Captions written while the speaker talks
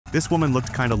This woman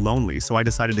looked kinda lonely, so I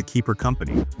decided to keep her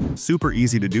company. Super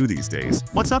easy to do these days.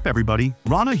 What's up everybody?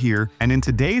 Rana here, and in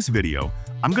today's video,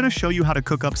 I'm gonna show you how to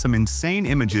cook up some insane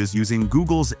images using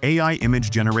Google's AI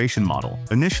image generation model.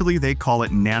 Initially, they call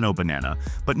it Nano Banana,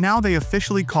 but now they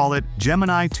officially call it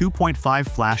Gemini 2.5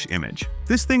 Flash Image.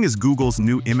 This thing is Google's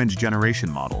new image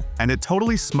generation model, and it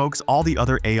totally smokes all the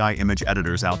other AI image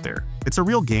editors out there. It's a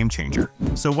real game changer.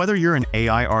 So whether you're an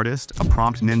AI artist, a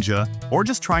prompt ninja, or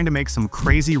just trying to make some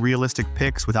crazy realistic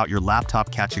pics without your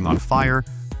laptop catching on fire,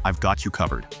 I've got you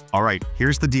covered. Alright,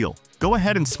 here's the deal. Go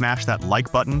ahead and smash that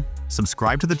like button,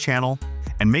 subscribe to the channel,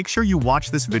 and make sure you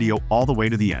watch this video all the way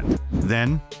to the end.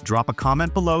 Then, drop a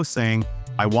comment below saying,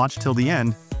 "I watched till the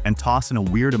end," and toss in a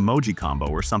weird emoji combo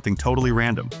or something totally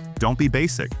random. Don't be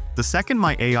basic. The second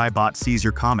my AI bot sees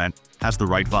your comment, has the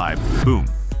right vibe, boom,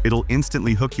 it'll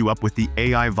instantly hook you up with the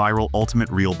AI Viral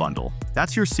Ultimate Reel Bundle.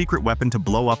 That's your secret weapon to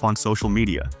blow up on social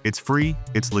media. It's free,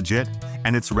 it's legit,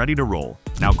 and it's ready to roll.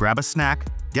 Now grab a snack,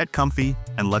 get comfy,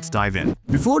 and let's dive in.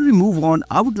 Before we move on,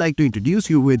 I would like to introduce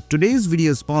you with today's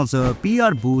video sponsor,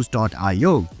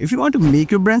 𝗲𝗁𝗀.io. If you want to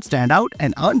make your brand stand out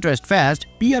and earn trust fast,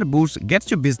 𝗲𝗁𝗀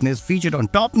gets your business featured on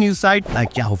top news sites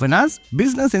like Yahoo Finance,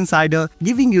 Business Insider,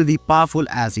 giving you the powerful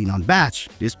as seen on batch.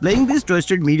 Displaying these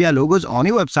trusted media logos on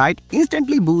your website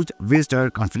instantly boosts visitor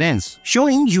confidence,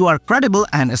 showing you are credible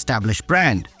and established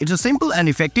brand. It's a simple and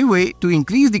effective way to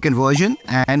increase the conversion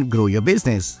and grow your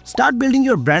business. Start building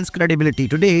your brand's credibility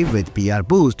today with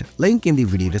𝗲𝗁𝗀, link in the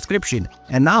video description.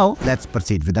 And now let's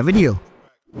proceed with the video.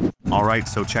 Alright,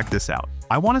 so check this out.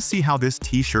 I want to see how this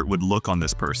t-shirt would look on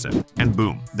this person. And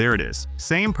boom, there it is.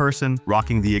 Same person,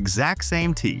 rocking the exact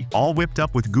same tee, all whipped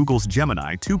up with Google's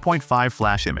Gemini 2.5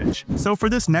 Flash Image. So for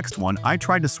this next one, I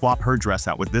tried to swap her dress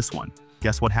out with this one.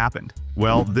 Guess what happened?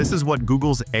 Well, this is what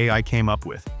Google's AI came up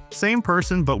with. Same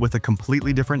person, but with a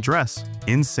completely different dress.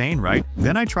 Insane, right?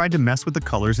 Then I tried to mess with the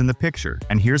colors in the picture,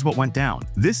 and here's what went down.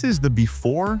 This is the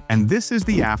before, and this is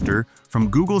the after from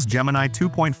Google's Gemini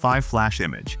 2.5 Flash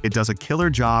Image. It does a killer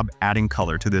job adding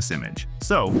color to this image.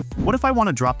 So, what if I want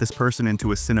to drop this person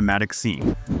into a cinematic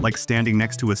scene, like standing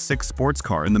next to a sick sports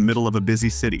car in the middle of a busy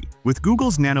city? With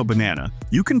Google's Nano Banana,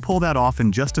 you can pull that off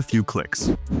in just a few clicks.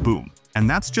 Boom. And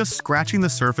that's just scratching the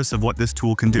surface of what this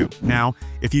tool can do. Now,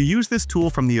 if you use this tool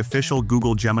from the official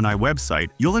Google Gemini website,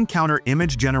 you'll encounter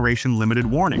image generation limited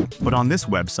warning. But on this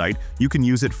website, you can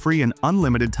use it free and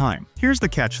unlimited time. Here's the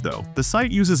catch though. The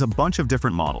site uses a bunch of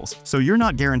different models, so you're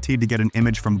not guaranteed to get an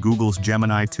image from Google's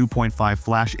Gemini 2.5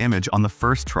 Flash Image on the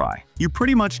first try. You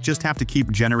pretty much just have to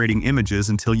keep generating images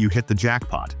until you hit the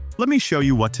jackpot. Let me show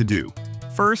you what to do.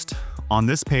 First, on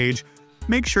this page,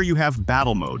 make sure you have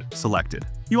Battle Mode selected.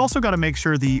 You also got to make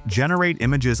sure the Generate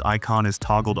Images icon is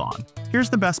toggled on. Here's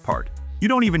the best part. You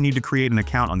don't even need to create an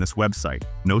account on this website.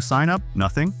 No sign up,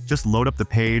 nothing. Just load up the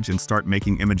page and start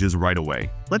making images right away.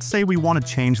 Let's say we want to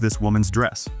change this woman's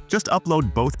dress. Just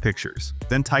upload both pictures.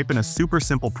 Then type in a super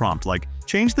simple prompt like,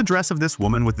 "Change the dress of this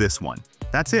woman with this one."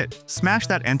 That's it. Smash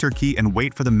that enter key and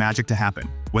wait for the magic to happen.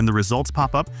 When the results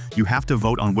pop up, you have to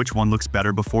vote on which one looks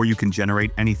better before you can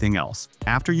generate anything else.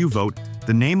 After you vote,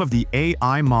 the name of the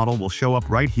AI model will show up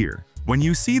right here. When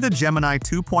you see the Gemini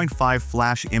 2.5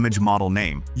 Flash Image model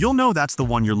name, you'll know that's the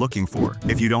one you're looking for.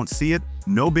 If you don't see it,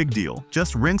 no big deal.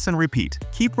 Just rinse and repeat.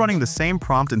 Keep running the same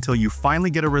prompt until you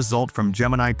finally get a result from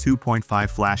Gemini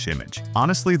 2.5 Flash Image.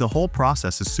 Honestly, the whole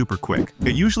process is super quick.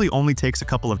 It usually only takes a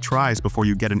couple of tries before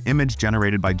you get an image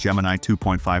generated by Gemini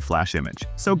 2.5 Flash Image.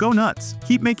 So go nuts.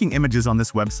 Keep making images on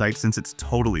this website since it's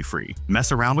totally free.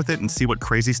 Mess around with it and see what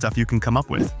crazy stuff you can come up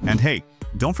with. And hey,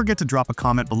 don't forget to drop a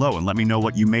comment below and let me know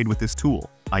what you made with this tool.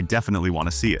 I definitely want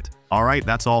to see it. Alright,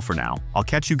 that's all for now. I'll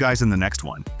catch you guys in the next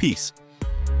one. Peace.